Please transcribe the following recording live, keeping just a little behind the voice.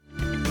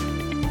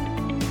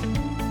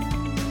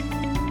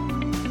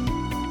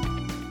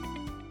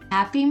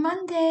Happy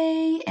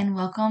Monday and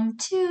welcome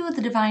to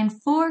the Divine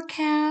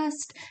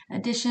Forecast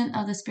edition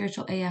of the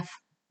Spiritual AF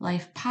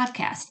Life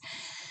podcast.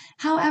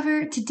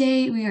 However,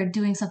 today we are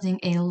doing something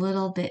a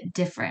little bit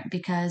different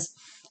because,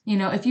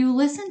 if you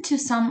listen to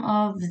some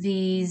of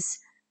these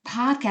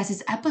podcasts,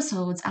 these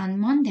episodes on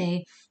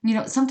Monday,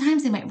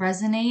 sometimes they might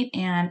resonate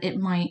and it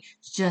might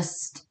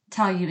just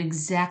tell you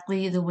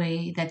exactly the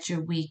way that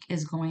your week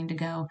is going to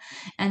go.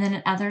 And then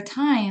at other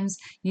times,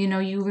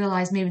 you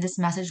realize maybe this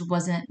message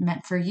wasn't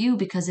meant for you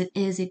because it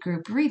is a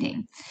group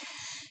reading.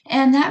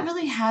 And that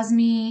really has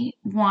me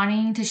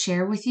wanting to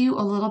share with you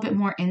a little bit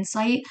more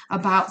insight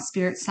about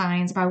spirit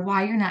signs, about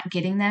why you're not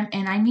getting them.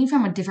 And I mean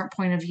from a different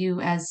point of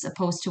view as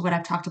opposed to what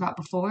I've talked about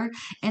before.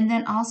 And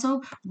then also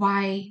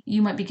why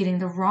you might be getting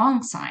the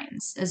wrong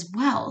signs as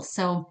well.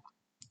 So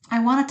I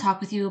want to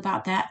talk with you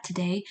about that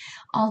today,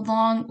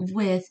 along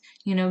with,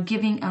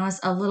 giving us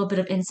a little bit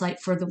of insight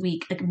for the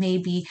week. Like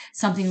maybe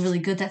something really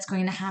good that's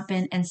going to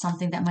happen and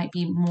something that might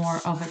be more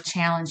of a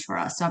challenge for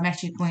us. So I'm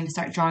actually going to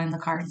start drawing the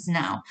cards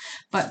now.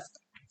 But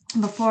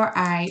before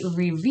I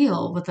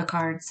reveal what the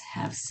cards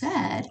have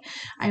said,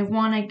 I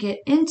want to get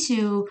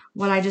into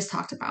what I just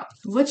talked about,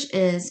 which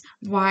is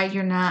why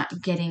you're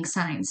not getting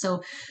signs.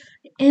 So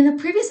in a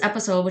previous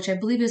episode, which I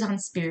believe is on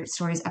Spirit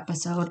Stories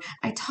episode,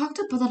 I talked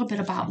a little bit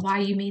about why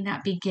you may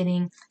not be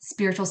getting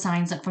spiritual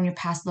signs like from your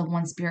past loved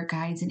ones, spirit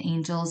guides, and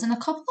angels, and a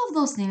couple of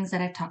those things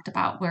that I've talked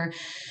about where,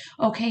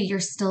 okay, you're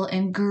still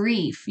in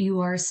grief, you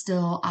are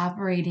still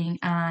operating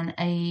on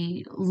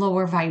a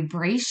lower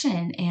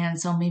vibration, and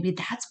so maybe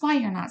that's why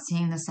you're not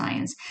seeing the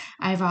signs.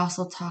 I've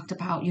also talked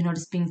about,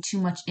 just being too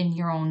much in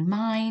your own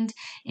mind,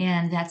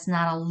 and that's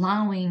not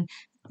allowing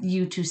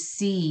you to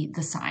see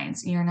the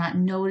signs. You're not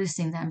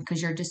noticing them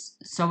because you're just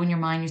so in your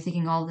mind, you're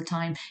thinking all the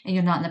time, and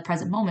you're not in the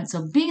present moment.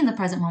 So being in the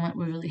present moment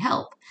would really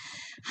help.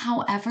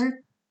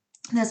 However,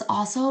 there's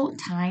also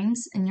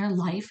times in your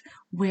life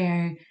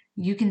where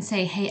you can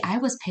say, hey, I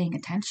was paying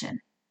attention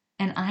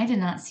and I did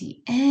not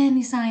see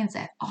any signs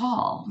at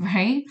all,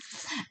 right?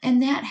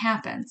 And that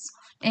happens.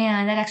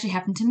 And that actually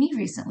happened to me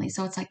recently.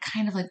 So it's like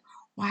kind of like,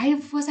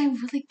 why was I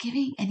really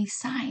giving any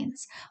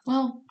signs?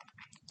 Well,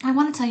 I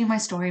want to tell you my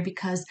story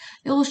because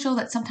it will show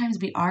that sometimes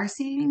we are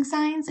seeing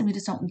signs and we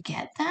just don't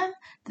get them,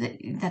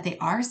 that they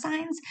are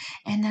signs.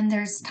 And then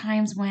there's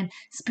times when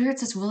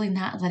spirits is really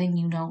not letting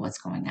you know what's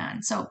going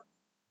on. So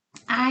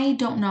I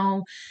don't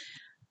know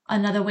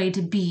another way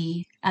to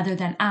be other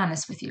than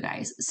honest with you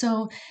guys.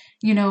 So,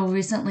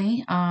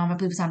 recently, I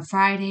believe it was on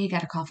Friday,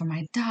 got a call from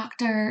my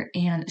doctor,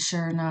 and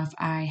sure enough,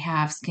 I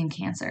have skin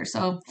cancer.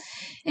 So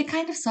it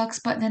kind of sucks,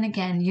 but then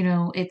again,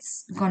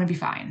 it's going to be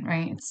fine,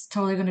 right? It's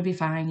totally going to be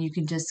fine. You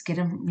can just get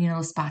them,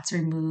 spots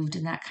removed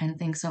and that kind of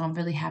thing. So I'm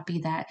really happy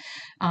that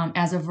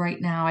as of right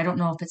now, I don't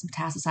know if it's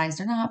metastasized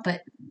or not,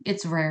 but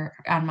it's rare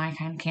on my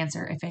kind of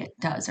cancer if it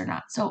does or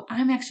not. So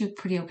I'm actually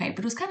pretty okay, but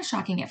it was kind of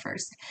shocking at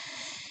first.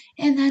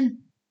 And then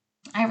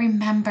I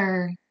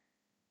remember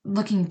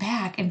looking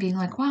back and being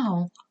like,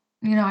 wow,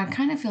 I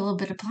kind of feel a little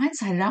bit of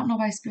blindsided. I don't know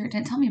why Spirit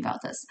didn't tell me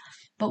about this.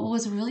 But what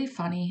was really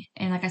funny,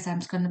 and like I said, I'm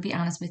just going to be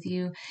honest with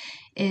you,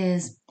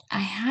 is I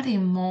had a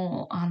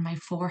mole on my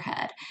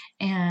forehead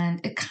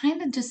and it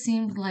kind of just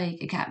seemed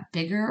like it got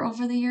bigger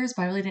over the years,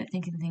 but I really didn't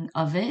think anything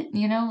of it,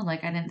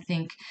 like I didn't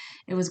think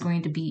it was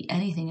going to be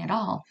anything at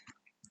all.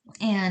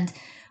 And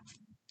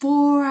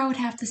for I would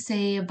have to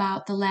say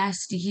about the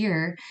last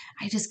year,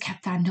 I just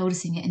kept on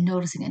noticing it and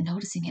noticing it and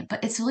noticing it.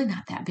 But it's really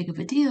not that big of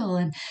a deal.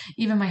 And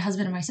even my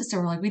husband and my sister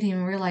were like, we didn't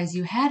even realize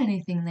you had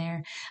anything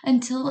there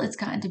until it's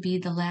gotten to be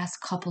the last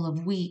couple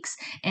of weeks.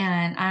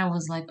 And I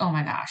was like, oh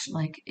my gosh,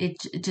 like it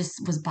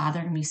just was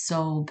bothering me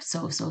so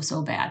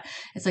bad.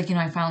 It's like,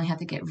 I finally have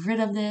to get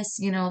rid of this,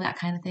 that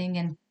kind of thing.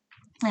 And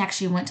I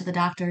actually went to the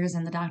doctors,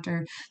 and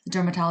the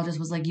dermatologist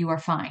was like, you are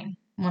fine.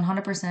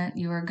 100%,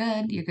 you are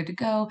good. You're good to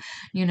go.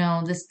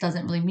 This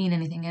doesn't really mean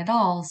anything at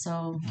all.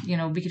 So, you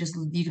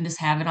can just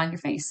have it on your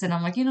face. And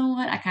I'm like, you know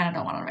what? I kind of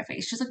don't want it on my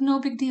face. She's like, no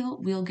big deal.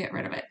 We'll get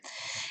rid of it.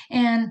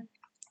 And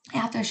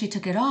after she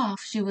took it off,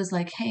 she was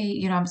like,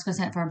 hey, I'm just going to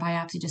send it for a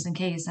biopsy just in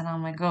case. And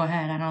I'm like, go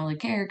ahead. I don't really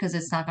care because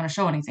it's not going to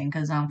show anything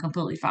because I'm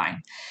completely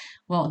fine.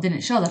 Well, it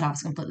didn't show that I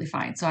was completely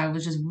fine. So I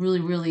was just really,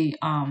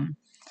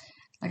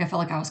 like I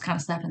felt like I was kind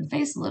of slapped in the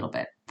face a little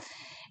bit.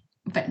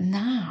 But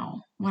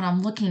now, when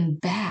I'm looking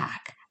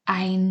back,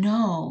 I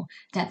know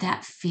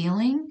that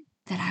feeling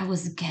that I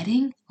was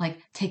getting, like,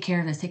 take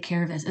care of this, take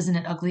care of this. Isn't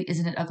it ugly?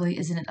 Isn't it ugly?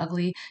 Isn't it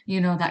ugly?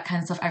 That kind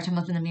of stuff. Every time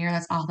I look in the mirror,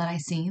 that's all that I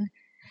seen.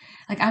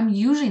 Like, I'm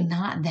usually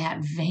not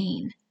that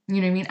vain. You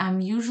know what I mean? I'm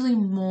usually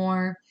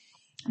more,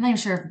 I'm not even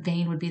sure if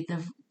vain would be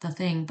the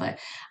thing, but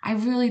I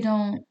really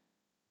don't,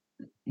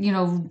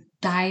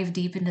 dive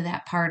deep into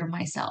that part of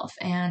myself.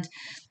 And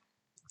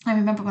I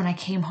remember when I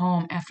came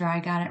home after I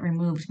got it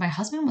removed, my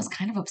husband was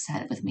kind of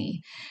upset with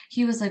me.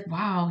 He was like,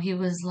 wow, he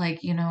was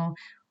like,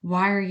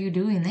 why are you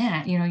doing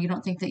that? You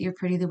don't think that you're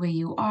pretty the way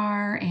you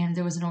are, and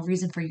there was no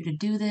reason for you to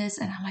do this.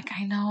 And I'm like,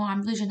 I know,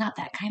 I'm usually not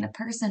that kind of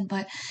person,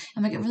 but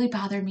I'm like, it really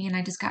bothered me and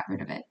I just got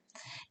rid of it.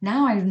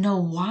 Now I know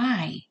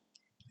why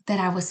that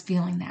I was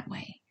feeling that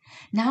way.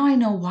 Now I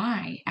know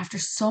why, after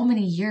so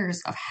many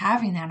years of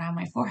having that on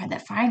my forehead,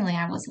 that finally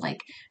I was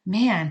like,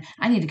 man,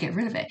 I need to get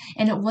rid of it.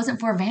 And it wasn't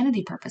for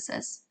vanity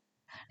purposes.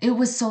 It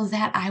was so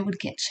that I would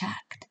get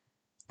checked.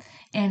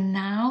 And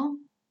now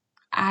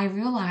I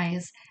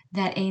realize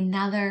that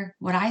another,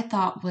 what I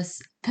thought was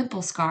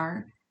pimple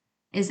scar,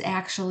 is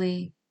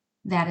actually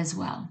that as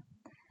well.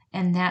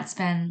 And that's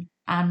been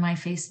on my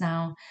face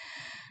now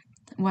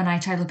when I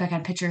try to look back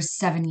on pictures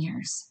 7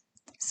 years.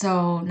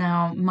 So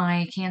now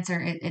my cancer,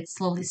 it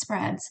slowly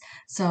spreads.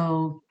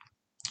 So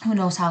who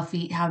knows how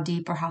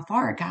deep or how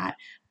far it got.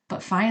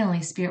 But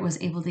finally, Spirit was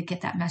able to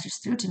get that message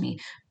through to me.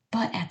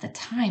 But at the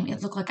time,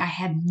 it looked like I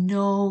had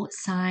no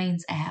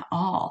signs at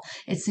all.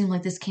 It seemed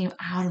like this came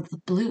out of the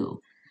blue.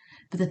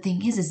 But the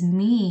thing is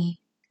me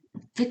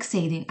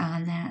fixating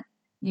on that,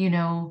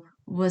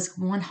 was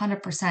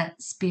 100%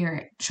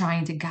 Spirit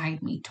trying to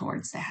guide me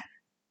towards that.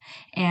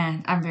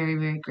 And I'm very,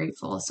 very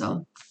grateful.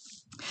 So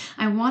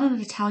I wanted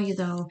to tell you,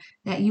 though,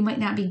 that you might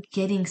not be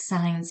getting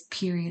signs,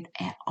 period,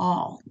 at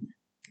all.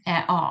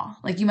 At all.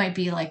 Like you might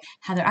be like,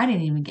 Heather, I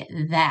didn't even get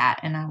that,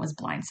 and I was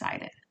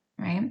blindsided.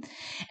 Right?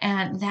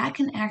 And that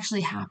can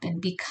actually happen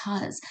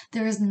because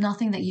there is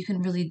nothing that you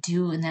can really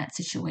do in that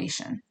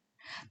situation.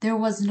 There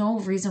was no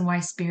reason why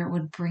Spirit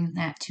would bring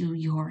that to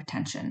your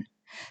attention.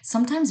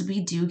 Sometimes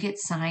we do get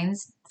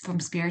signs from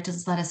Spirit to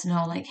let us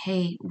know, like,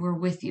 hey, we're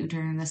with you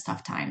during this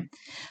tough time.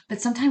 But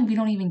sometimes we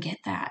don't even get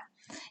that.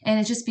 And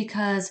it's just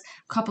because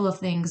a couple of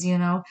things,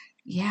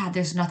 yeah,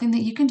 there's nothing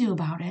that you can do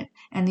about it.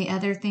 And the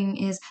other thing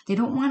is they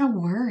don't want to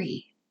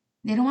worry.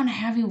 They don't want to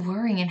have you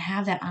worrying and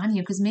have that on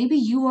you because maybe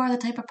you are the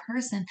type of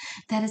person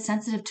that is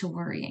sensitive to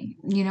worrying,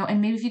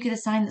 and maybe if you get a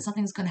sign that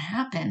something's going to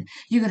happen,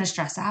 you're going to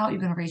stress out, you're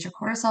going to raise your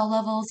cortisol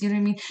levels, you know what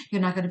I mean?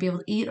 You're not going to be able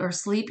to eat or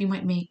sleep. You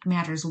might make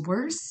matters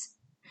worse.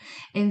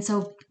 And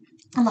so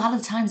a lot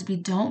of times we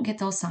don't get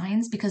those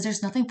signs because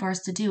there's nothing for us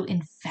to do.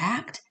 In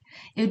fact,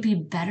 it would be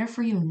better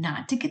for you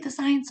not to get the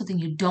signs so that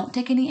you don't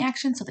take any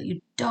action, so that you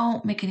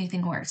don't make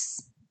anything worse.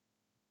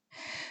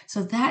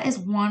 So that is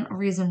one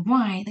reason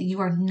why that you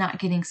are not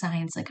getting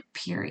signs, like,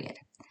 period.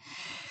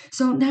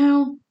 So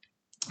now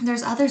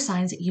there's other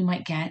signs that you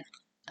might get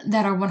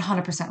that are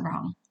 100%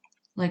 wrong.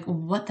 Like,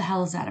 what the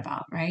hell is that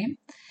about, right?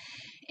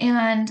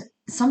 And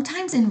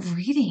sometimes in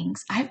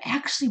readings, I've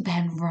actually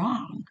been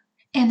wrong.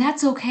 And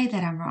that's okay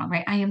that I'm wrong,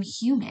 right? I am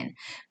human.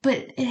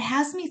 But it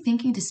has me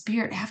thinking to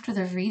Spirit after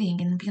the reading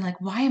and being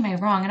like, why am I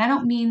wrong? And I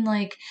don't mean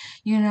like,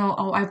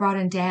 I brought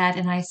in Dad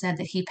and I said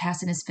that he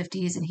passed in his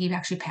 50s and he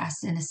actually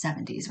passed in his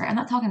 70s, right? I'm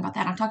not talking about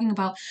that. I'm talking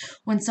about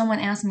when someone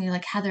asks me,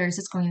 like, Heather, is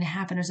this going to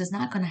happen or is this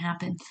not going to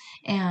happen?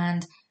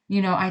 And,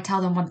 I tell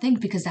them one thing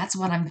because that's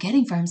what I'm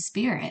getting from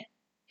Spirit.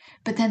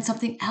 But then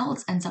something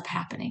else ends up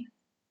happening,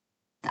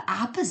 the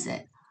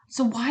opposite.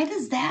 So why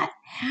does that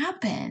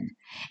happen?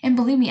 And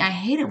believe me, I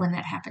hate it when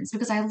that happens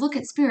because I look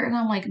at Spirit and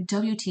I'm like,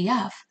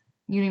 WTF?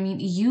 You know what I mean?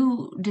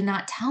 You did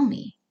not tell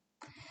me.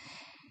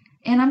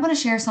 And I'm going to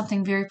share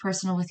something very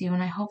personal with you,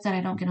 and I hope that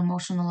I don't get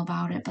emotional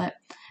about it, but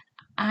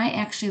I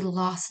actually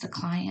lost a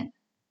client.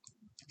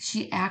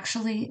 She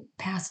actually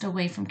passed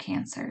away from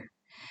cancer.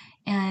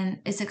 And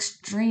it's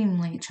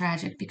extremely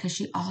tragic because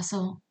she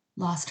also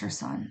lost her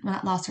son. Well,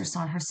 not lost her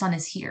son. Her son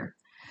is here.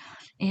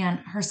 And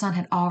her son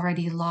had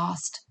already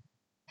lost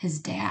his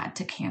dad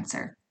to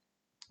cancer.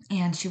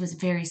 And she was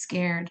very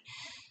scared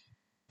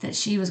that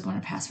she was going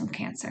to pass from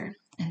cancer.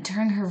 And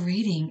during her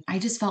reading, I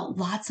just felt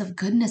lots of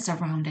goodness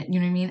around it. You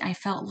know what I mean? I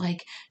felt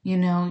like,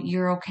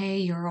 you're okay.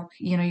 You're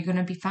going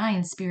to be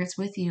fine. Spirit's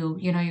with you.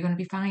 You're going to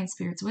be fine.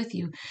 Spirit's with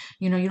you.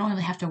 You don't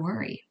really have to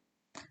worry.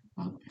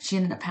 Well, she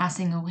ended up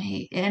passing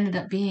away. It ended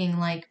up being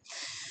like,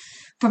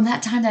 from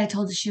that time that I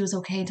told her she was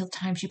okay until the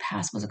time she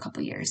passed was a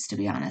couple years, to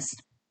be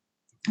honest.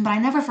 But I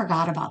never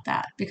forgot about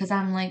that because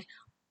I'm like,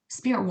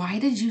 Spirit, why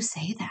did you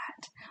say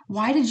that?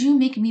 Why did you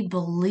make me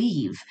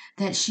believe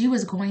that she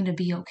was going to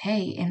be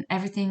okay and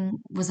everything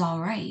was all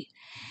right?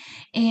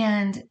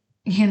 And,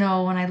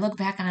 when I look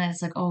back on it,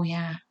 it's like, oh,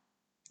 yeah.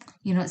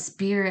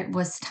 Spirit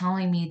was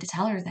telling me to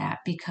tell her that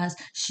because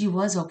she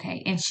was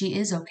okay and she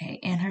is okay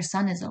and her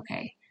son is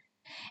okay.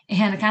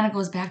 And it kind of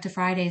goes back to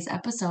Friday's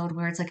episode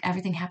where it's like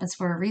everything happens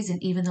for a reason,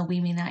 even though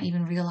we may not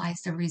even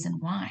realize the reason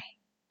why.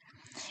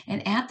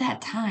 And at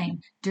that time,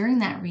 during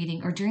that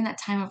reading or during that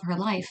time of her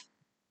life,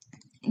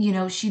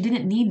 she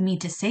didn't need me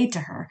to say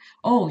to her,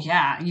 oh,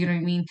 yeah, you know what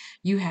I mean?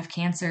 You have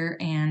cancer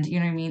and, you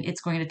know what I mean?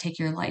 It's going to take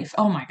your life.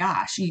 Oh my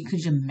gosh,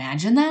 could you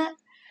imagine that?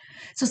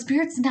 So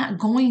Spirit's not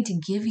going to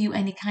give you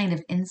any kind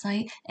of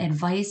insight,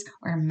 advice,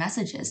 or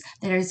messages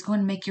that is going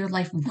to make your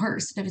life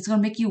worse. That it's going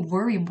to make you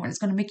worry more. It's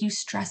going to make you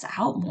stress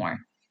out more.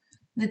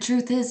 The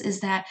truth is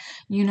that,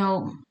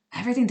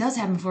 everything does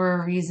happen for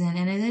a reason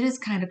and it is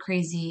kind of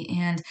crazy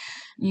and,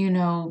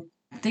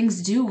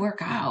 things do work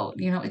out.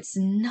 It's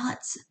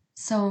nuts.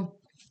 So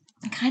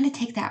kind of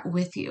take that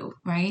with you,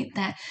 right?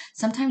 That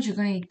sometimes you're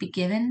going to be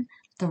given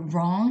the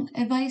wrong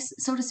advice,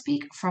 so to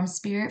speak, from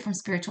spirit, from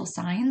spiritual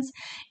signs,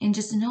 and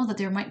just to know that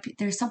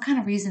there's some kind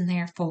of reason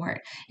there for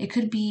it. It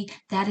could be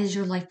that is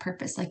your life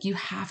purpose. Like you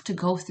have to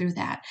go through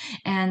that.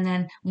 And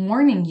then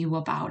warning you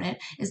about it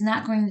is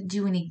not going to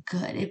do any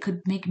good. It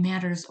could make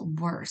matters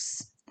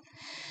worse.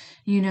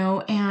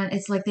 And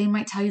it's like they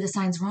might tell you the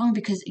signs wrong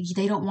because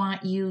they don't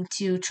want you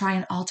to try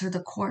and alter the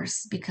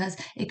course, because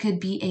it could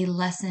be a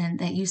lesson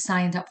that you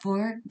signed up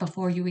for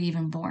before you were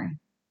even born.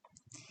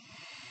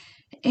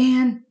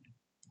 And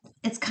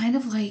it's kind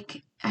of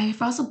like,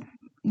 I've also,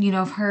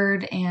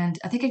 heard, and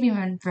I think I've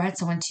even read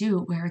someone too,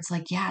 where it's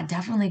like, yeah,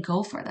 definitely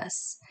go for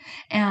this.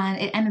 And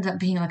it ended up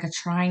being like a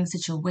trying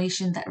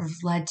situation that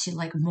led to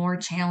like more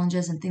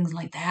challenges and things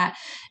like that.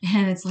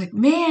 And it's like,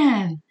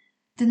 man,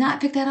 did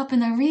not pick that up in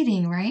the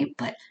reading, right?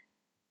 But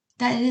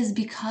that is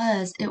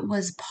because it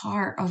was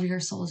part of your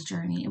soul's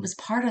journey. It was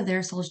part of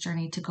their soul's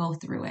journey to go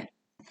through it.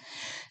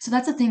 So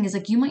that's the thing, is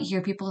like you might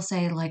hear people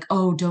say like,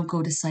 oh, don't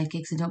go to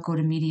psychics and don't go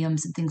to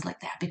mediums and things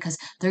like that because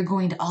they're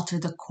going to alter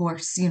the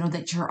course,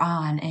 that you're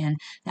on and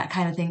that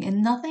kind of thing.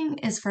 And nothing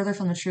is further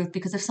from the truth,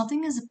 because if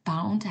something is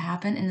bound to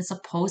happen and is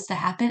supposed to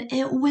happen,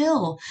 it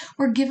will.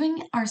 We're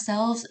giving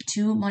ourselves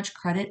too much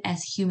credit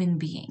as human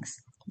beings.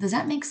 Does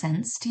that make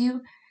sense to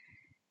you?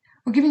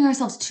 We're giving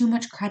ourselves too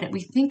much credit.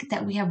 We think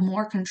that we have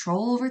more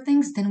control over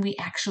things than we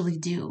actually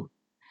do.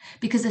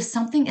 Because if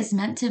something is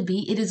meant to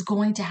be, it is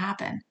going to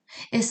happen.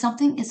 If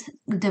something is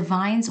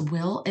divine's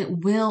will, it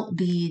will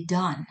be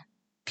done.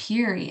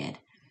 Period.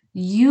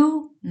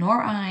 You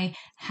nor I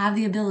have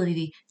the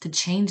ability to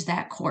change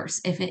that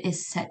course if it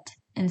is set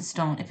in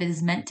stone, if it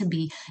is meant to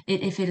be,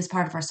 if it is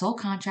part of our soul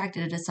contract,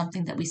 and it is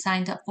something that we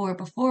signed up for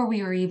before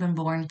we were even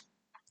born.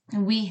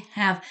 We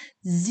have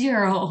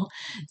zero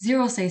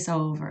say-so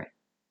over it.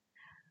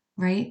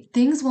 Right?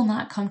 Things will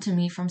not come to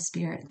me from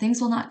spirit. Things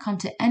will not come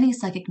to any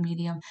psychic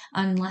medium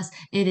unless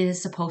it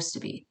is supposed to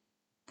be.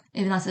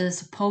 Unless it is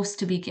supposed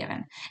to be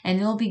given. And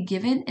it'll be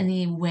given in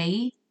the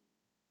way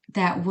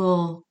that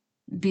will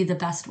be the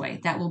best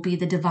way. That will be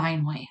the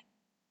divine way.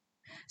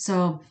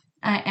 So,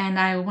 when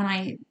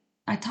I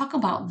talk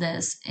about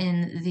this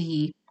in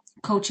the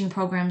coaching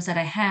programs that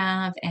I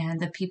have and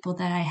the people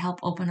that I help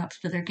open up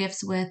to their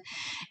gifts with,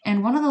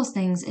 and one of those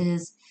things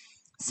is,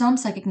 some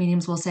psychic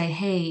mediums will say,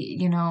 hey,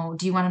 do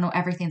you want to know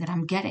everything that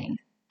I'm getting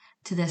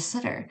to this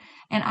sitter?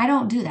 And I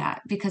don't do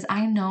that, because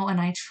I know and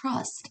I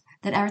trust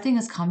that everything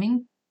is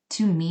coming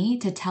to me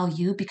to tell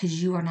you,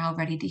 because you are now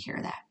ready to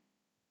hear that.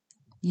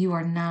 You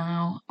are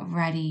now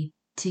ready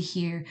to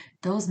hear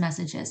those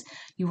messages.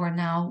 You are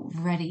now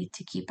ready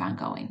to keep on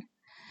going.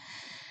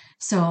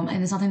 So,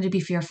 and it's nothing to be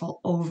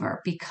fearful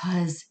over,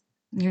 because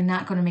you're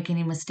not going to make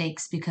any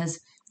mistakes, because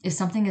if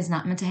something is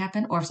not meant to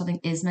happen, or if something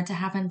is meant to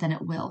happen, then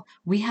it will.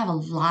 We have a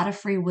lot of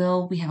free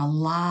will. We have a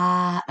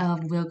lot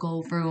of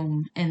wiggle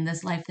room in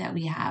this life that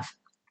we have.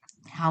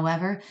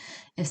 However,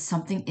 if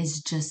something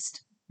is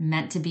just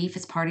meant to be, if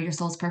it's part of your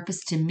soul's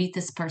purpose to meet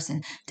this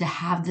person, to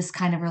have this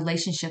kind of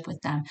relationship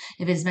with them,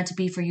 if it is meant to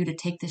be for you to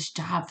take this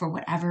job for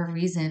whatever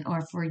reason,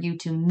 or for you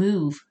to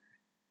move,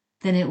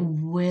 then it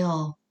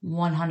will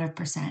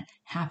 100%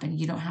 happen.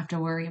 You don't have to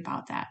worry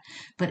about that.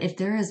 But if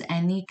there is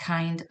any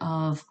kind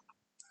of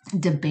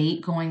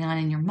debate going on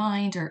in your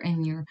mind or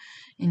in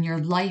your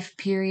life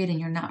period, and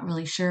you're not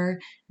really sure,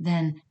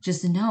 then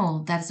just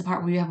know that is the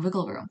part where you have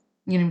wiggle room.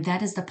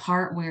 That is the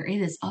part where it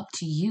is up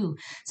to you.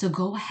 So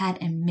go ahead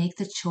and make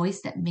the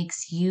choice that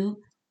makes you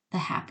the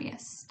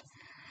happiest.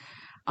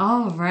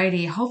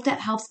 Alrighty, hope that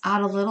helps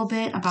out a little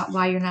bit about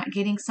why you're not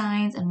getting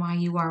signs and why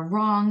you are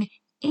wrong.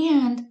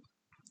 And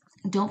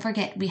don't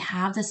forget, we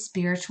have the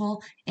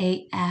Spiritual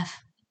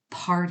AF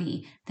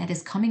party that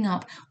is coming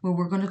up, where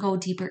we're going to go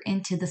deeper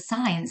into the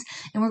signs,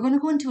 and we're going to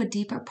go into a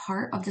deeper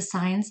part of the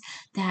signs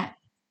that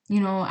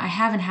I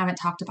haven't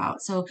talked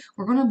about. So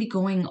we're going to be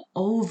going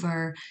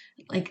over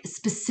like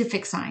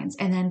specific signs,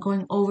 and then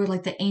going over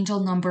like the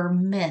angel number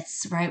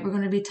myths, right? We're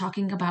going to be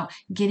talking about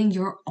getting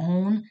your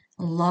own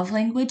love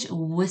language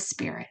with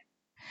spirit.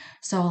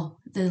 So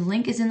the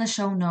link is in the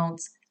show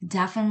notes.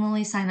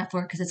 Definitely sign up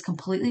for it, because it's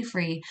completely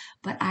free.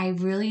 But I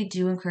really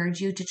do encourage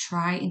you to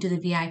try into the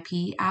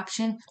VIP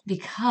option,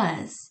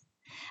 because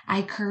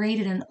I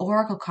created an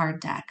oracle card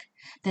deck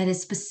that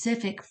is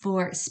specific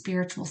for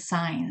spiritual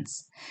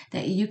signs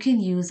that you can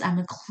use. I'm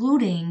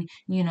including,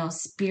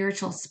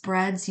 spiritual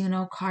spreads,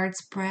 card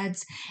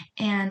spreads.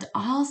 And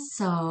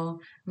also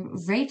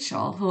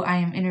Rachel, who I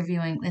am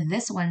interviewing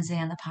this Wednesday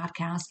on the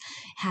podcast,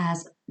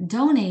 has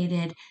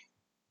donated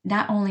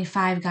not only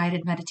 5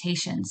 guided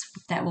meditations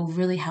that will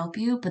really help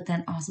you, but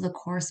then also the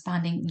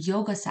corresponding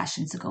yoga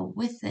sessions to go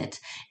with it.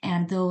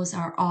 And those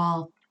are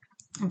all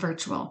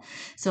virtual.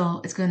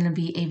 So it's going to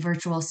be a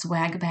virtual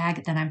swag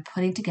bag that I'm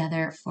putting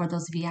together for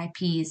those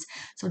VIPs.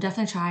 So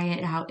definitely try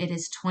it out. It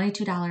is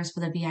 $22 for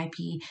the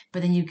VIP,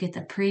 but then you get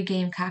the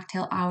pre-game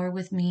cocktail hour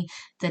with me,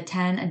 the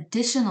 10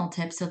 additional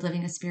tips of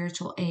living a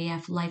spiritual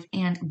AF life,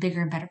 and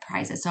bigger and better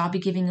prizes. So I'll be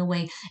giving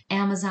away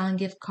Amazon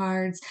gift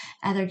cards,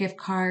 other gift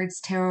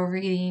cards, tarot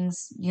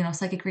readings,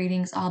 psychic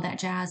readings, all that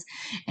jazz.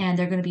 And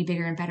they're going to be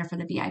bigger and better for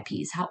the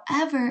VIPs.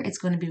 However, it's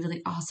going to be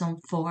really awesome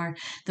for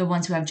the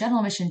ones who have general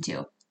admission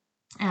too.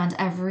 And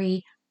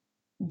every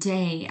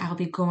day I'll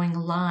be going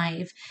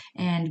live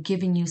and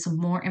giving you some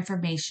more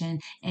information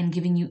and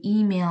giving you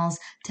emails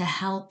to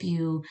help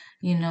you,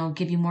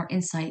 give you more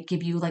insight,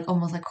 give you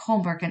almost like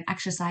homework and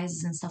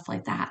exercises and stuff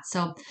like that.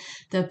 So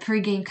the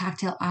pregame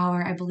cocktail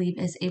hour, I believe,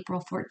 is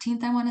April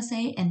 14th, I want to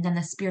say. And then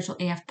the spiritual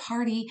AF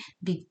party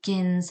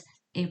begins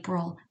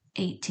April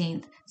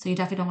 18th. So you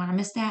definitely don't want to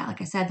miss that.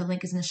 Like I said, the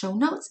link is in the show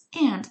notes.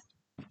 And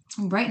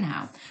right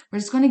now, we're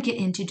just going to get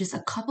into just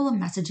a couple of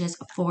messages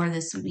for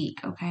this week,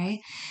 okay?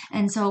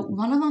 And so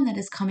one of them that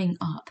is coming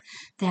up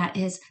that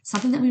is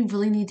something that we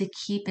really need to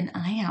keep an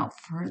eye out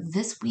for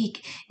this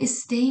week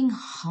is staying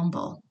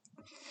humble.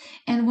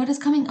 And what is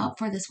coming up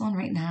for this one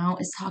right now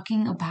is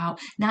talking about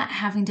not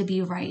having to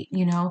be right,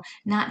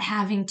 not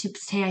having to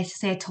say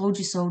I told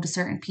you so to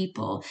certain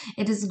people.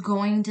 It is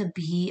going to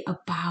be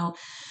about,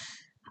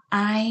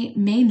 I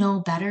may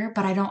know better,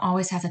 but I don't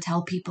always have to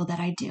tell people that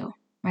I do.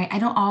 Right? I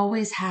don't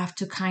always have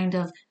to kind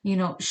of,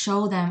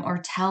 show them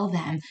or tell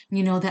them,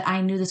 that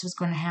I knew this was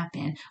going to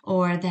happen,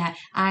 or that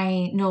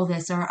I know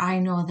this or I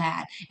know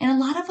that. And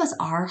a lot of us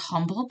are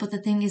humble, but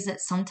the thing is that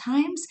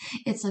sometimes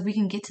it's like we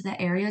can get to that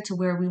area to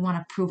where we want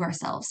to prove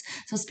ourselves.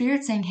 So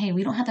Spirit's saying, hey,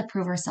 we don't have to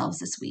prove ourselves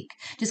this week.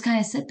 Just kind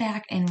of sit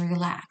back and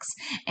relax.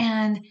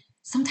 And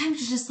sometimes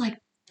it's just like,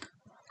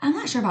 I'm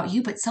not sure about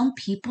you, but some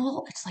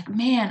people, it's like,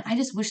 man, I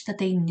just wish that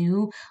they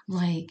knew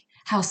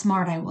how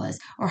smart I was,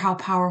 or how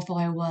powerful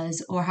I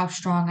was, or how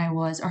strong I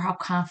was, or how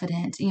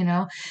confident,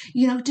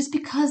 just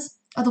because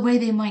of the way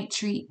they might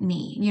treat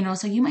me,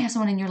 so you might have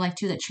someone in your life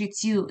too that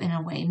treats you in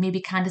a way,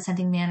 maybe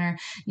condescending manner,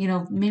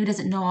 maybe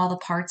doesn't know all the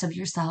parts of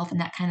yourself and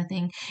that kind of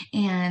thing.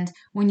 And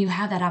when you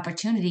have that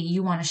opportunity,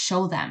 you want to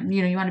show them,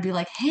 you want to be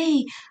like,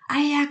 hey,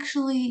 I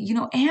actually,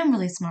 am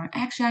really smart.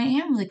 Actually, I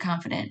am really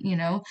confident,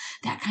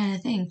 that kind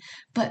of thing.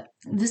 But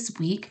this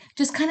week,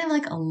 just kind of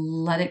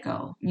let it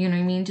go. You know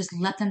what I mean? Just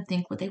let them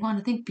think what they want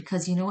to think,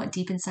 because you know what?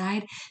 Deep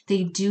inside,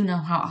 they do know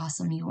how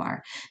awesome you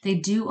are. They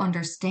do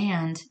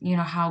understand,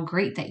 how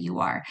great that you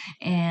are.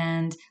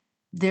 And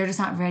they're just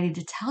not ready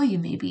to tell you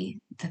maybe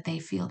that they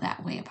feel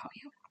that way about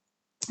you.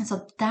 And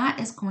so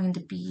that is going to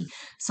be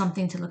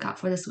something to look out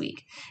for this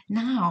week.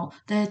 Now,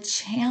 the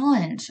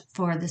challenge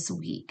for this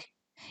week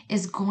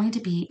is going to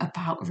be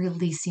about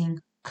releasing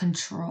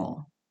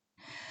control.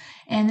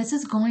 And this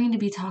is going to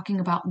be talking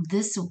about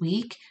this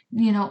week,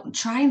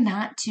 try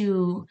not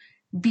to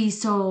be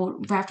so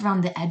wrapped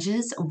around the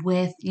edges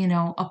with,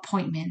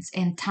 appointments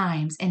and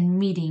times and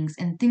meetings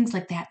and things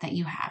like that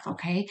you have,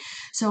 okay?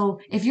 So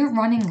if you're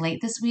running late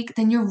this week,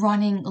 then you're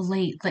running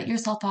late. Let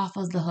yourself off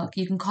of the hook.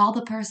 You can call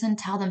the person,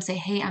 tell them, say,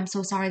 hey, I'm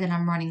so sorry that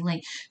I'm running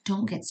late.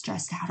 Don't get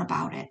stressed out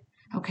about it.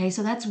 Okay,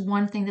 so that's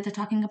one thing that they're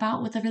talking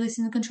about with the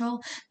releasing the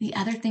control. The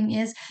other thing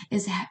is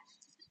that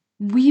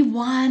we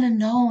want to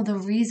know the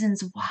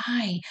reasons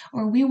why,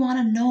 or we want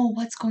to know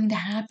what's going to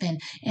happen.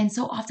 And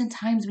so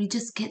oftentimes we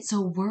just get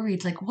so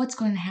worried, like what's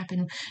going to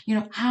happen?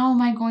 How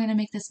am I going to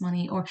make this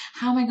money? Or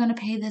how am I going to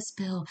pay this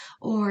bill?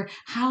 Or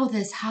how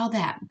this, how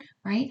that,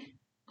 right?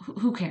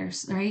 Who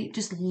cares, right?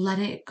 Just let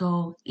it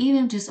go,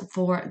 even just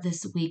for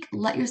this week.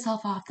 Let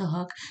yourself off the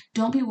hook.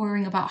 Don't be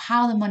worrying about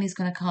how the money's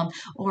going to come,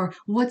 or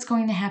what's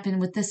going to happen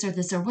with this,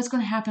 or what's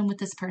going to happen with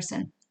this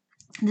person.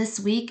 This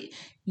week,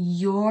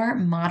 your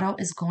motto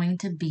is going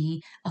to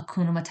be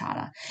Hakuna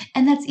Matata.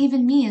 And that's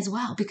even me as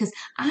well, because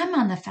I'm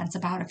on the fence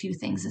about a few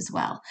things as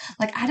well.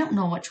 Like, I don't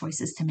know what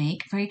choices to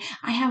make, right?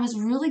 I have this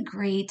really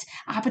great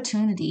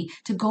opportunity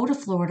to go to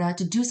Florida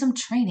to do some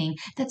training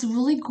that's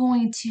really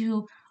going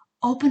to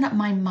open up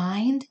my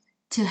mind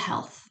to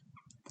health,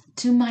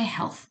 to my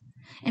health.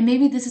 And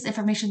maybe this is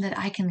information that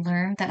I can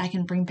learn, that I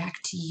can bring back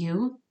to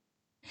you.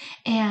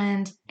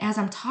 And as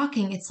I'm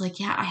talking, it's like,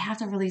 yeah, I have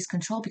to release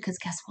control, because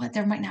guess what?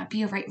 There might not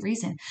be a right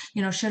reason.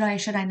 Should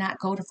I not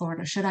go to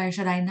Florida? Should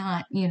I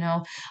not,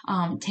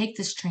 take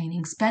this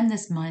training, spend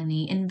this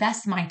money,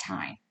 invest my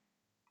time?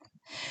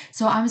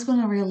 So I'm just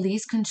going to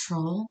release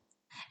control.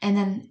 And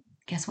then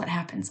guess what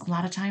happens? A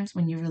lot of times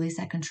when you release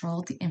that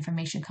control, the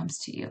information comes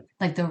to you,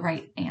 like the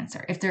right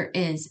answer, if there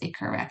is a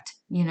correct,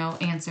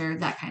 answer,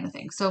 that kind of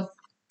thing. So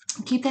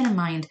keep that in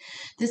mind.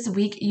 This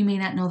week, you may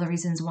not know the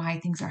reasons why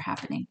things are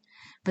happening,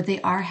 but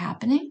they are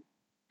happening.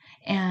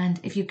 And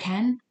if you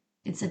can,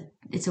 it's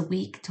a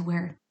week to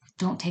where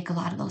don't take a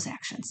lot of those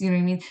actions. You know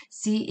what I mean?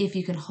 See if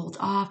you can hold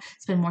off,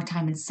 spend more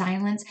time in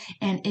silence.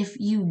 And if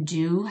you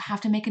do have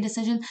to make a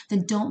decision,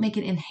 then don't make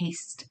it in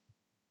haste.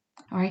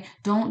 All right?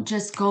 Don't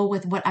just go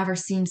with whatever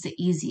seems the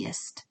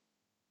easiest.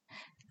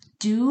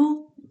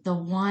 do the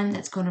one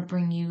that's going to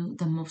bring you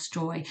the most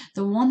joy,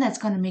 the one that's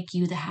going to make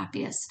you the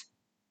happiest.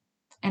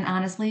 And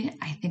honestly,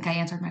 I think I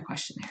answered my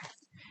question there,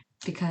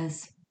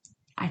 because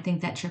I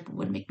think that trip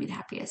would make me the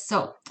happiest.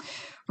 So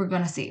we're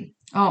going to see.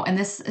 Oh, and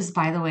this is,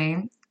 by the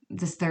way,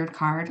 this third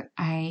card.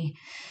 I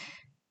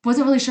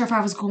wasn't really sure if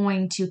I was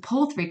going to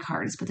pull 3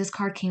 cards, but this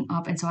card came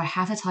up, and so I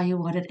have to tell you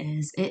what it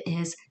is. It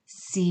is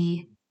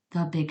see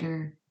the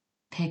bigger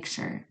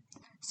picture.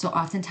 So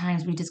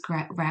oftentimes we just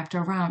get wrapped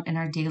around in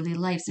our daily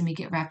lives, and we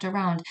get wrapped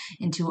around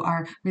into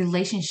our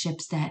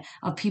relationships that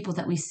of people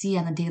that we see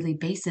on a daily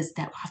basis,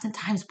 that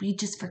oftentimes we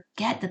just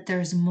forget that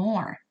there's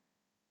more.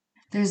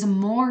 There's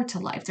more to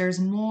life. There's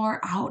more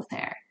out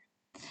there.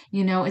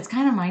 It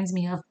kind of reminds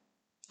me of,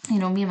 me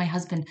and my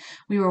husband,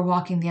 we were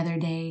walking the other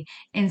day,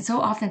 and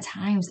so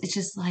oftentimes it's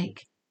just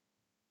like,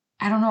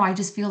 I don't know, I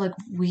just feel like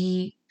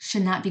we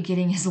should not be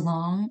getting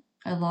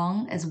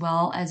along as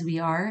well as we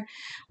are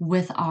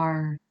with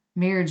our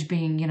marriage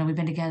being, we've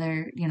been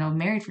together,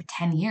 married for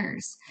 10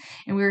 years.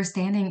 And we were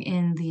standing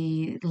in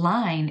the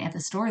line at the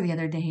store the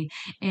other day,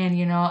 and,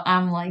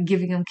 I'm like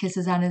giving him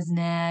kisses on his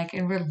neck,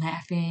 and we're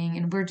laughing,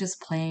 and we're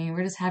just playing.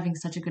 We're just having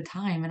such a good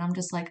time. And I'm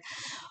just like,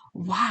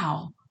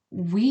 wow,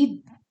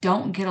 we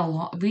don't get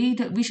along.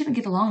 We shouldn't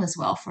get along this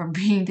well for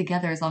being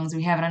together as long as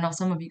we have. And I know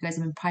some of you guys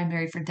have been probably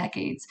married for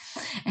decades.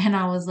 And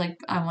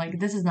I'm like,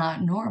 this is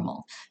not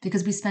normal,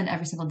 because we spend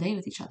every single day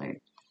with each other.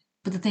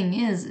 But the thing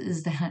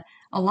is that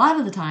a lot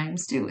of the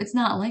times too, it's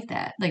not like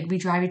that. Like, we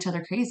drive each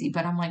other crazy,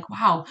 but I'm like,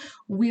 wow,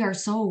 we are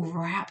so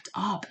wrapped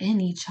up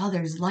in each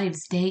other's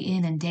lives day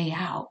in and day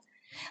out.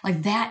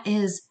 Like, that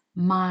is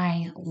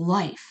my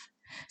life.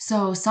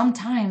 So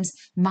sometimes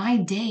my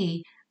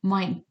day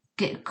might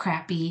get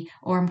crappy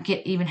or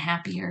get even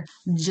happier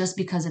just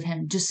because of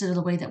him, just the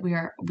way that we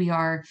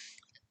are,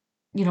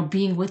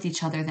 being with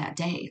each other that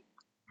day.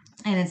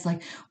 And it's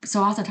like,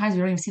 so oftentimes we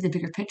don't even see the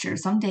bigger picture.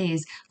 Some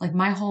days, like,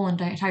 my whole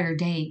entire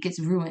day gets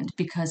ruined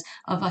because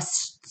of a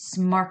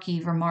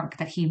smarky remark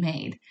that he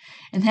made.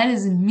 And that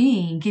is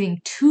me getting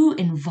too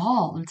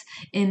involved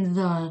in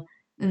the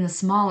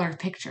smaller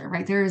picture,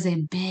 right? There is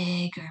a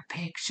bigger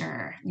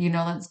picture,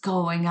 that's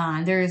going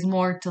on. There is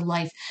more to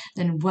life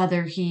than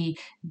whether he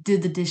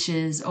did the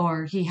dishes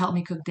or he helped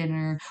me cook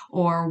dinner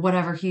or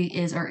whatever he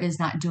is or is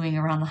not doing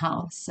around the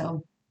house.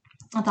 So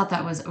I thought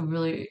that was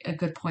a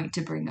good point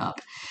to bring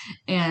up.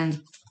 And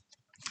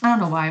I don't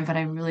know why, but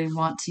I really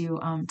want to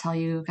tell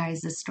you guys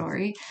this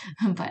story.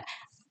 But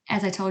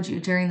as I told you,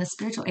 during the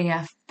Spiritual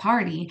AF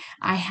party,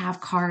 I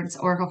have cards,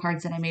 oracle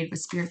cards that I made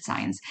with spirit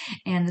signs.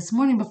 And this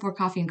morning before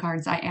Coffee and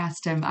Cards, I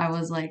asked him, I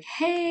was like,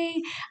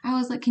 hey,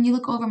 can you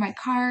look over my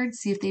cards,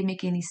 see if they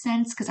make any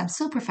sense? Because I'm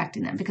still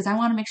perfecting them, because I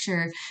want to make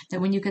sure that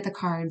when you get the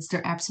cards,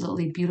 they're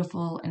absolutely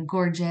beautiful and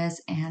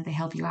gorgeous and they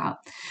help you out.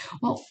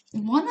 Well,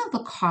 one of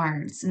the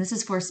cards, and this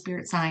is for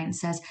spirit signs,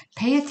 says,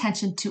 pay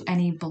attention to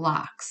any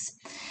blocks.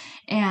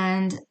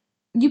 And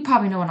you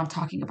probably know what I'm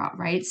talking about,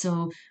 right?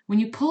 So when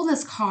you pull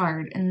this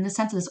card, in the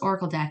sense of this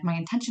oracle deck, my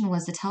intention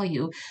was to tell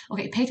you,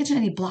 okay, pay attention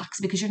to any blocks,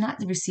 because you're not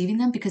receiving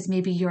them because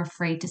maybe you're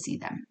afraid to see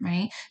them,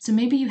 right? So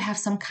maybe you have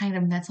some kind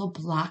of mental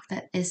block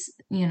that is,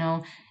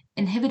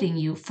 inhibiting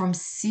you from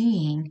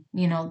seeing,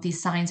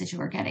 these signs that you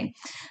are getting.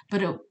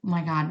 But oh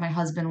my God, my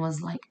husband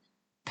was like,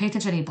 pay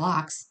attention to any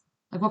blocks.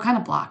 Like, what kind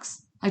of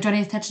blocks? Like, do I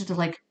need attention to,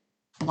 like,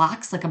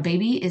 blocks? Like, a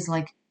baby is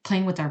like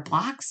playing with their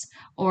blocks,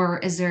 or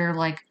is there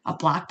like a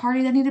block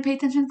party that I need to pay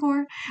attention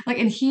for? Like,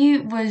 and he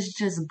was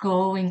just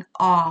going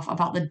off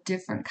about the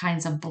different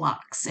kinds of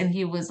blocks. And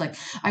he was like,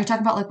 are you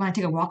talking about, like, when I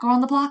take a walk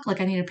around the block, like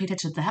I need to pay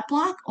attention to that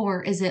block?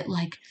 Or is it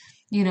like,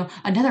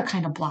 another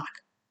kind of block?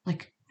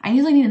 Like, I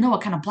really need to know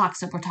what kind of blocks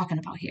that we're talking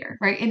about here,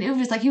 right? And it was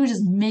just like, he was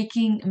just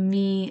making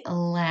me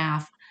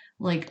laugh,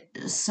 like,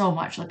 so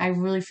much. Like, I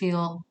really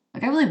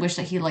wish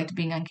that he liked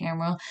being on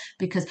camera,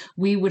 because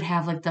we would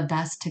have like the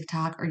best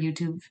TikTok or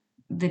YouTube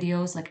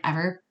videos like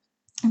ever.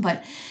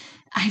 But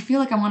I feel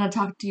like I want to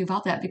talk to you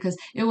about that, because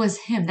it was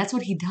him. That's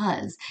what he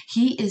does.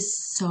 He is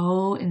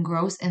so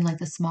engrossed in, like,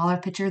 the smaller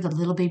picture, the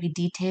little baby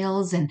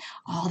details and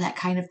all that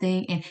kind of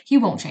thing. And he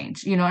won't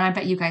change, and I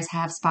bet you guys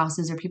have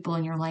spouses or people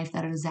in your life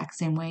that are the exact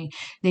same way.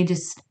 They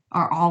just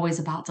are always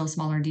about those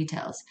smaller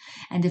details.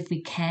 And if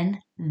we can,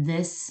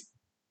 this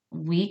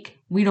week,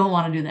 we don't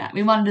want to do that.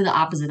 We want to do the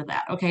opposite of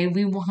that. Okay.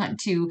 We want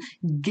to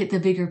get the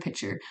bigger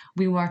picture.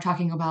 We are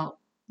talking about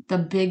the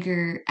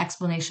bigger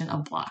explanation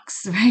of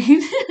blocks,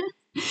 right?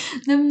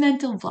 The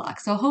mental block.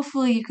 So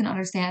hopefully you can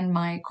understand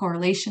my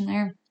correlation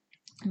there.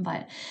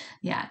 But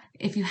yeah,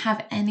 if you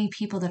have any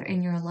people that are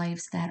in your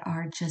lives that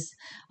are just,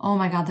 oh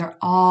my God, they're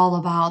all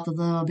about the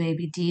little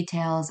baby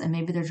details, and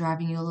maybe they're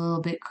driving you a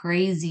little bit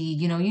crazy,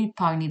 you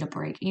probably need a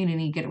break. You need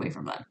to get away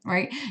from them,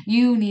 right?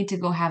 You need to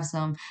go have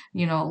some,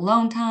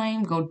 alone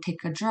time, go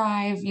take a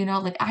drive,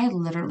 like, I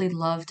literally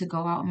love to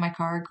go out in my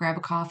car, grab a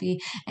coffee,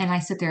 and I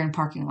sit there in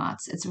parking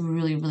lots. It's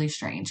really, really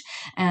strange.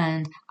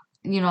 And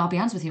I'll be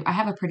honest with you, I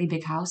have a pretty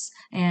big house,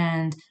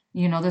 and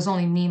There's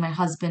only me, my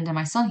husband, and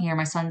my son here.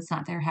 My son's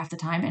not there half the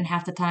time, and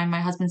half the time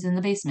my husband's in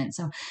the basement,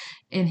 so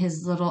in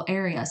his little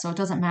area. So it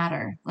doesn't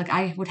matter. Like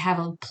I would have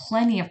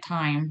plenty of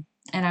time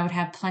and I would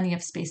have plenty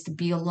of space to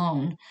be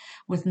alone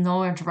with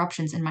no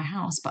interruptions in my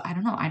house. But I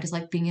don't know. I just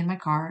like being in my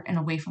car and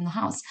away from the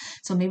house.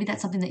 So maybe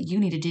that's something that you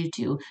need to do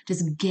too.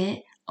 Just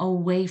get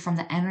away from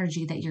the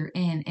energy that you're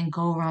in and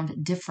go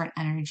around different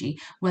energy,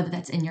 whether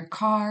that's in your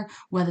car,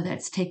 whether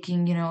that's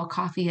taking, a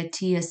coffee, a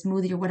tea, a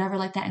smoothie, or whatever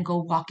like that, and go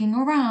walking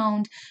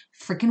around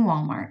freaking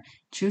Walmart.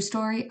 True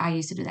story. I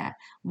used to do that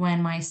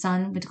when my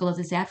son went to go live with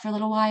his dad for a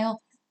little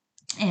while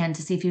and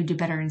to see if he would do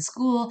better in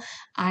school.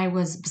 I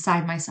was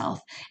beside myself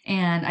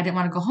and I didn't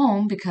want to go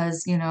home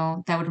because,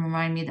 that would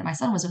remind me that my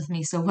son was with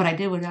me. So what I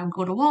did was I would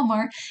go to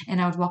Walmart and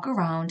I would walk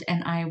around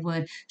and I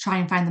would try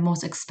and find the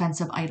most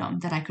expensive item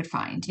that I could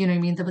find. You know what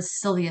I mean? The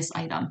silliest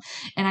item.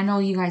 And I know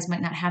you guys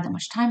might not have that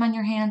much time on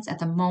your hands at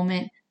the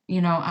moment.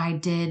 I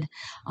did,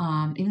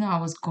 even though I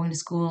was going to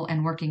school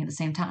and working at the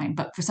same time,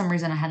 but for some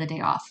reason I had the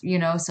day off,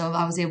 so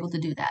I was able to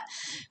do that.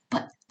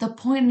 But the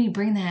point of me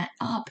bringing that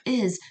up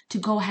is to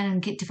go ahead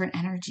and get different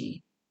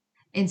energy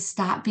and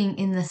stop being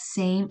in the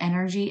same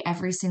energy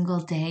every single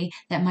day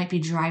that might be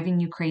driving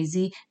you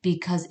crazy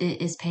because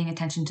it is paying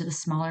attention to the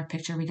smaller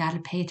picture. We got to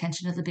pay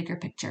attention to the bigger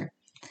picture.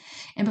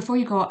 And before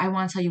you go, I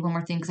want to tell you one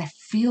more thing because I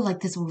feel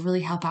like this will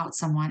really help out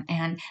someone.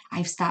 And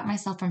I've stopped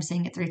myself from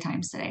saying it 3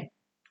 times today.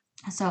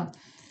 So,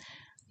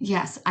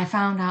 yes, I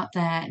found out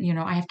that,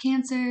 I have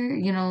cancer,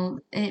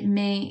 it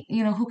may,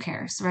 who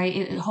cares,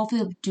 right?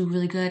 Hopefully it'll do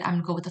really good. I'm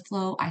going to go with the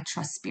flow. I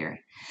trust spirit.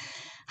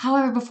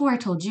 However, before I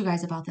told you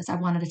guys about this, I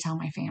wanted to tell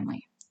my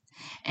family.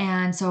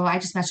 And so I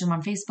just messaged them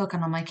on Facebook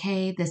and I'm like,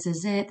 hey, this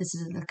is it. This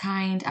is the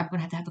kind. I'm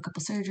going to have a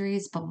couple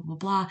surgeries, blah, blah, blah,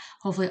 blah.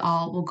 Hopefully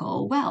all will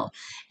go well.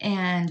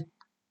 And,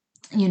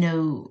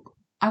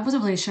 I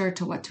wasn't really sure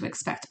to what to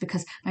expect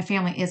because my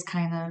family is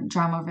kind of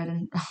drama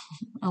ridden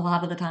a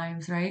lot of the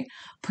times, right?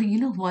 But you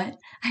know what?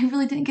 I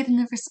really didn't get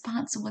any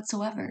response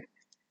whatsoever.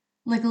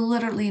 Like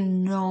literally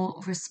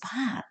no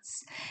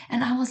response.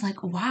 And I was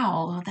like,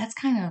 wow, that's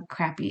kind of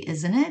crappy,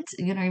 isn't it?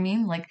 You know what I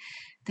mean? Like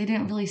they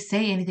didn't really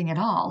say anything at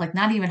all. Like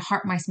not even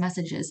heart my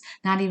messages,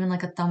 not even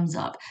like a thumbs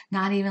up,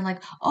 not even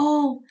like,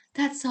 oh,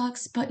 that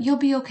sucks, but you'll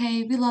be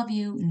okay. We love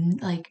you.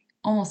 Like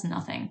almost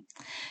nothing,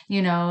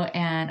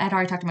 and I'd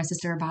already talked to my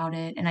sister about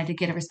it and I did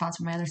get a response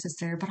from my other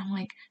sister, but I'm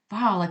like,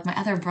 wow, like my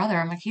other brother,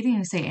 I'm like, he didn't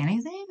even say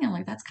anything. I'm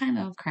like, that's kind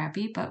of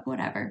crappy, but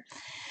whatever,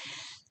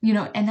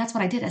 and that's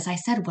what I did is I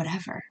said,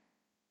 whatever.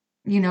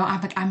 I'm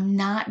like, I'm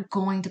not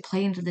going to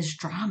play into this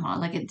drama.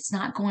 Like, it's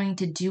not going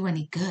to do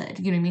any good.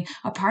 You know what I mean?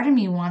 A part of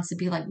me wants to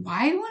be like,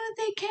 why wouldn't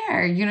they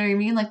care? You know what I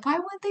mean? Like, why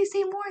wouldn't they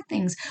say more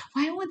things?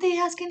 Why would they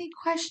ask any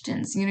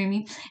questions? You know what I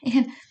mean?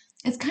 And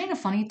it's kind of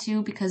funny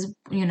too, because,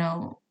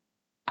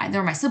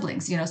 they're my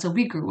siblings, so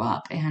we grew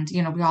up and,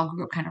 we all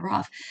grew up kind of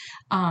rough.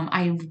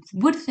 I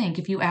would think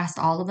if you asked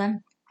all of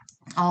them,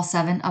 all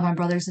 7 of my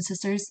brothers and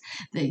sisters,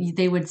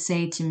 they would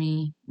say to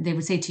me, they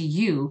would say to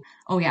you,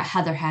 oh yeah,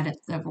 Heather had it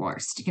the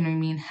worst. You know what I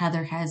mean?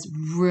 Heather has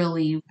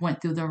really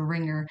went through the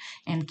ringer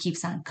and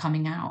keeps on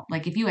coming out.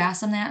 Like if you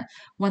ask them that,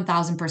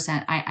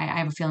 1000%, I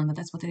have a feeling that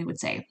that's what they would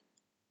say.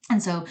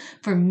 And so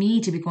for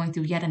me to be going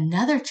through yet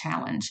another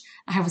challenge,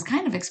 I was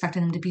kind of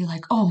expecting them to be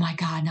like, oh my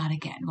God, not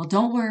again. Well,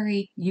 don't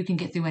worry. You can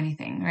get through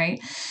anything, right?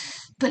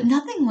 But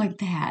nothing like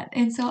that.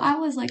 And so I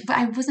was like, but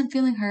I wasn't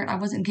feeling hurt. I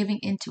wasn't giving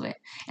into it.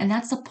 And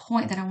that's the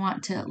point that I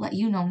want to let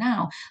you know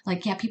now.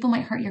 Like, yeah, people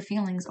might hurt your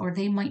feelings or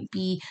they might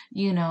be,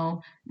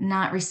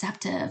 not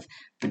receptive.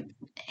 But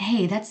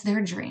hey, that's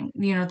their dream.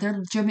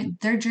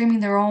 They're dreaming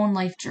their own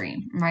life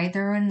dream, right?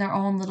 They're in their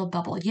own little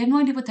bubble. You have no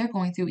idea what they're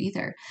going through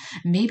either.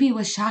 Maybe it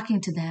was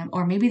shocking to them,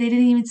 or maybe they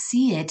didn't even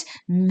see it.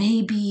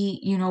 Maybe,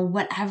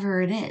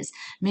 whatever it is.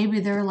 Maybe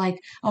they're like,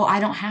 oh, I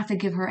don't have to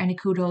give her any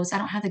kudos. I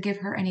don't have to give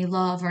her any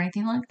love or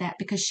anything like that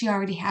because she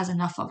already has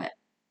enough of it.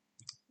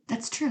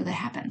 That's true. That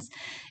happens.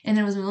 And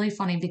it was really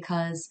funny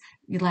because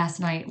last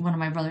night one of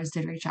my brothers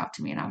did reach out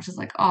to me and I was just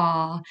like,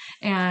 "Aw."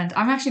 And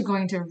I'm actually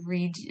going to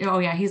read, oh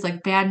yeah, he's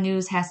like, bad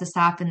news has to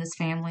stop in this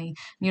family.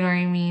 You know what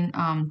I mean?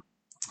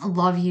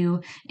 Love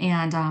you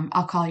and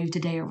I'll call you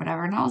today or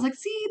whatever. And I was like,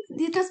 see,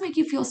 it does make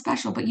you feel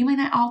special, but you may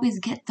not always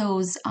get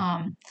those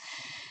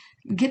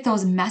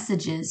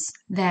messages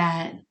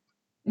that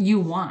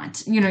you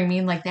want, you know what I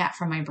mean? Like that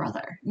from my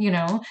brother, you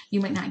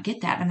might not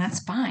get that and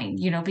that's fine,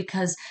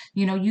 because,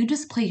 you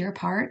just play your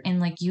part and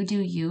like you do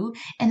you,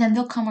 and then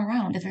they'll come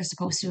around if they're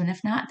supposed to. And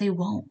if not, they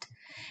won't.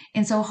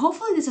 And so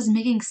hopefully this is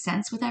making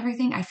sense with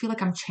everything. I feel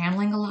like I'm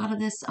channeling a lot of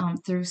this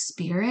through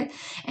spirit,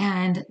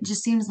 and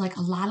just seems like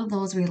a lot of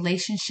those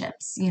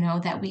relationships,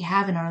 that we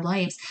have in our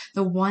lives,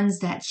 the ones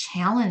that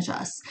challenge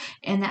us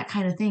and that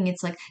kind of thing.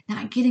 It's like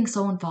not getting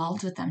so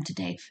involved with them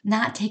today,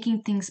 not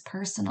taking things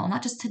personal,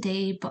 not just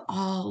today, but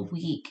all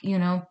week,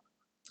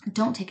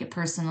 Don't take it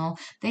personal.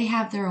 They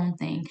have their own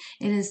thing.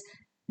 It is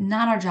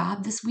not our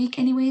job this week,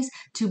 anyways,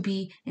 to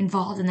be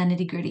involved in the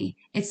nitty gritty.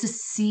 It's to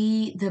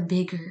see the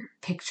bigger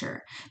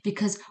picture.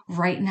 Because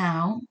right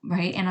now,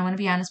 right, and I want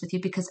to be honest with you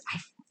because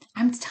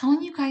I'm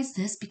telling you guys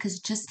this because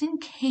just in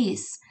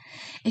case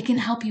It can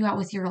help you out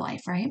with your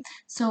life, right?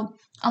 So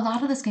a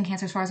lot of the skin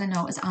cancer, as far as I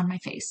know, is on my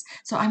face.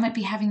 So I might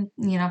be having,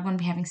 I'm going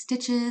to be having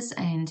stitches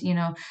and,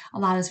 a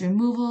lot of this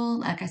removal.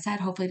 Like I said,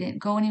 hopefully it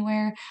didn't go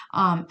anywhere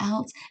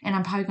else. And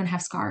I'm probably going to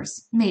have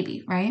scars.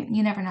 Maybe, right?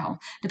 You never know.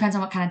 Depends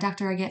on what kind of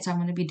doctor I get. So I'm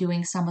going to be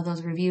doing some of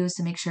those reviews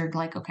to make sure,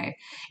 like, okay.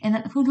 And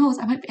then who knows?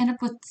 I might end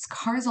up with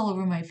scars all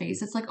over my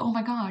face. It's like, oh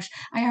my gosh,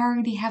 I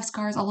already have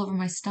scars all over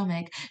my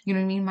stomach. You know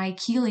what I mean? My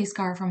Achilles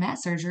scar from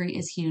that surgery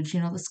is huge.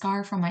 The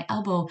scar from my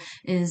elbow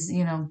is,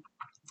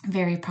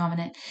 very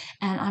prominent.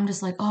 And I'm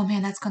just like, oh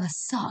man, that's gonna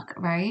suck,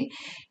 right?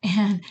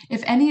 And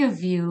if any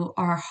of you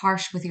are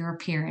harsh with your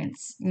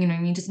appearance,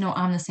 you just know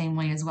I'm the same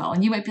way as well.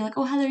 And you might be like,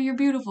 oh, Heather, you're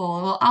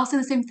beautiful. Well, I'll say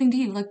the same thing to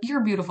you, like,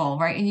 you're beautiful,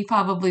 right? And you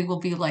probably will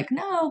be like,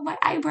 no, my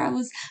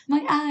eyebrows,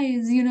 my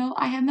eyes,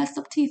 I have messed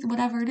up teeth,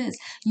 whatever it is.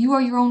 You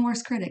are your own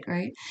worst critic,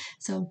 right?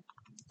 So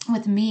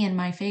with me and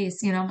my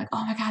face, I'm like,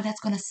 oh my God, that's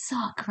going to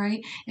suck,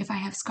 right? If I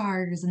have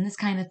scars and this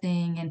kind of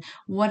thing. And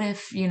what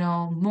if,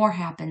 more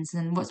happens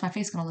and what's my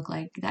face going to look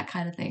like? That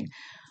kind of thing.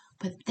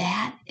 But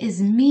that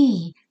is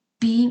me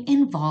being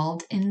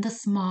involved in the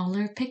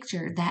smaller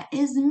picture. That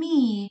is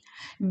me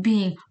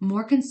being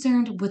more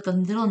concerned with the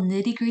little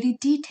nitty gritty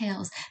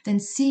details than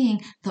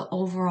seeing the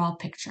overall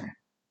picture.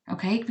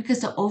 Okay,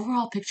 because the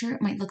overall picture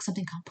might look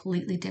something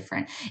completely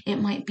different. It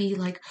might be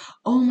like,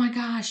 oh my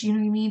gosh, you know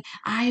what I mean?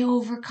 I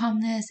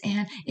overcome this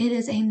and it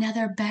is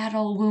another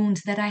battle wound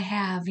that I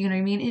have. You know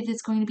what I mean? It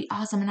is going to be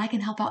awesome and I can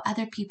help out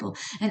other people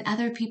and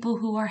other people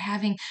who are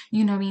having,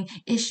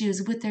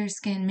 issues with their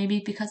skin,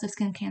 maybe because of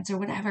skin cancer,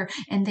 whatever,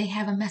 and they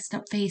have a messed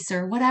up face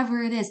or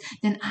whatever it is,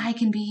 then I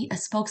can be a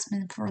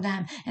spokesman for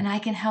them and I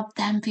can help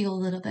them feel a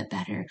little bit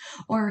better.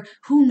 Or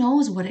who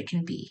knows what it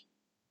can be?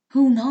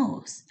 Who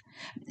knows?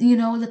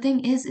 The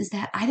thing is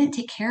that I didn't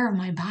take care of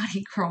my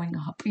body growing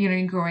up.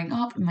 Growing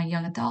up in my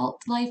young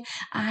adult life,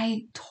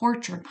 I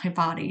tortured my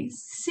body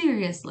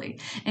seriously.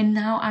 And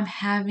now I'm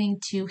having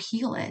to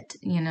heal it.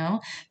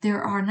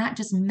 There are not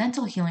just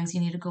mental healings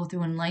you need to go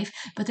through in life,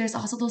 but there's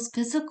also those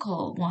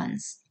physical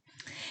ones.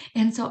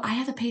 And so I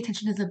have to pay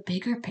attention to the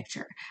bigger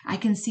picture. I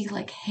can see,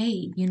 like,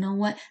 hey, you know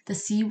what? The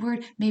C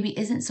word maybe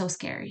isn't so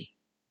scary,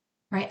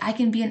 right? I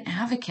can be an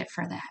advocate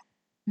for that.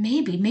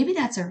 Maybe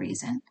that's a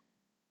reason.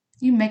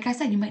 Like I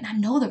said, you might not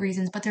know the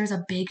reasons, but there's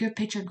a bigger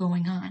picture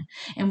going on.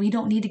 And we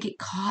don't need to get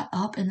caught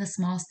up in the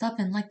small stuff.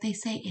 And like they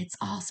say, it's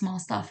all small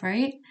stuff,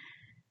 right?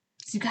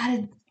 So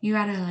you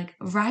gotta like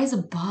rise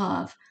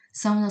above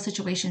some of those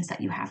situations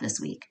that you have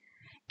this week.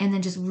 And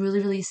then just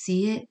really, really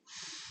see it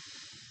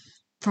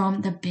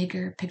from the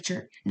bigger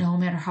picture, no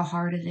matter how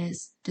hard it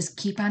is. Just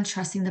keep on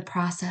trusting the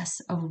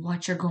process of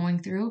what you're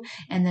going through.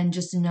 And then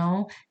just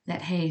know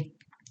that, hey,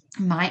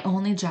 my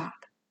only job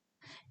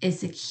is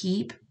to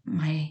keep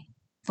my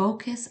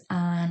focus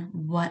on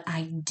what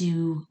I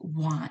do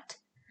want,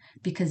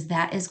 because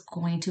that is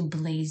going to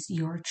blaze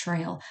your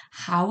trail.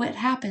 How it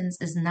happens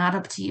is not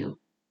up to you.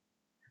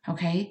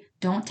 Okay?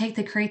 Don't take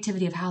the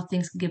creativity of how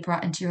things can get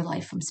brought into your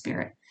life from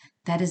spirit.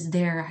 That is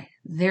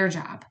their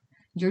job.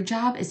 Your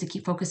job is to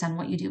keep focused on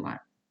what you do want.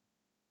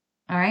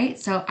 All right.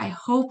 So I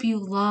hope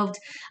you loved,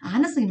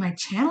 honestly, my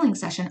channeling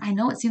session. I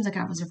know it seems like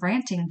I was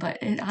ranting, but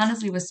it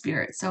honestly was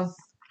spirit. So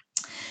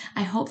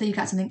I hope that you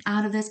got something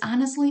out of this.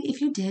 Honestly, if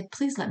you did,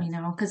 please let me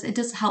know, because it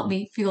does help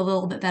me feel a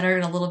little bit better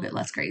and a little bit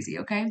less crazy.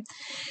 Okay.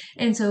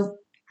 And so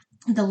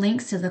the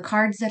links to the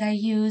cards that I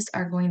used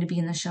are going to be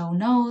in the show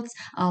notes,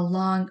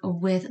 along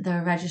with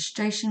the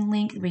registration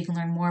link where you can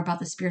learn more about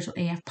the Spiritual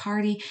AF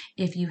Party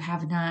if you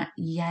have not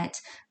yet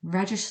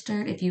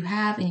registered. If you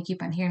have and you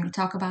keep on hearing me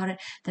talk about it,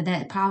 then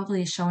that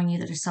probably is showing you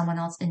that there's someone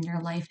else in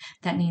your life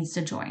that needs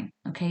to join.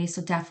 Okay,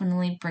 so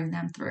definitely bring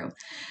them through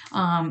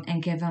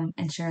and give them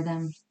and share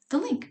them the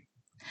link.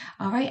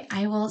 All right,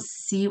 I will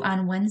see you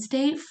on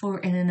Wednesday for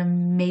an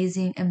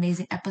amazing,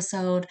 amazing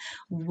episode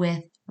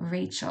with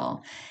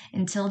Rachel.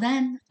 Until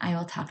then, I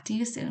will talk to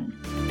you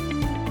soon.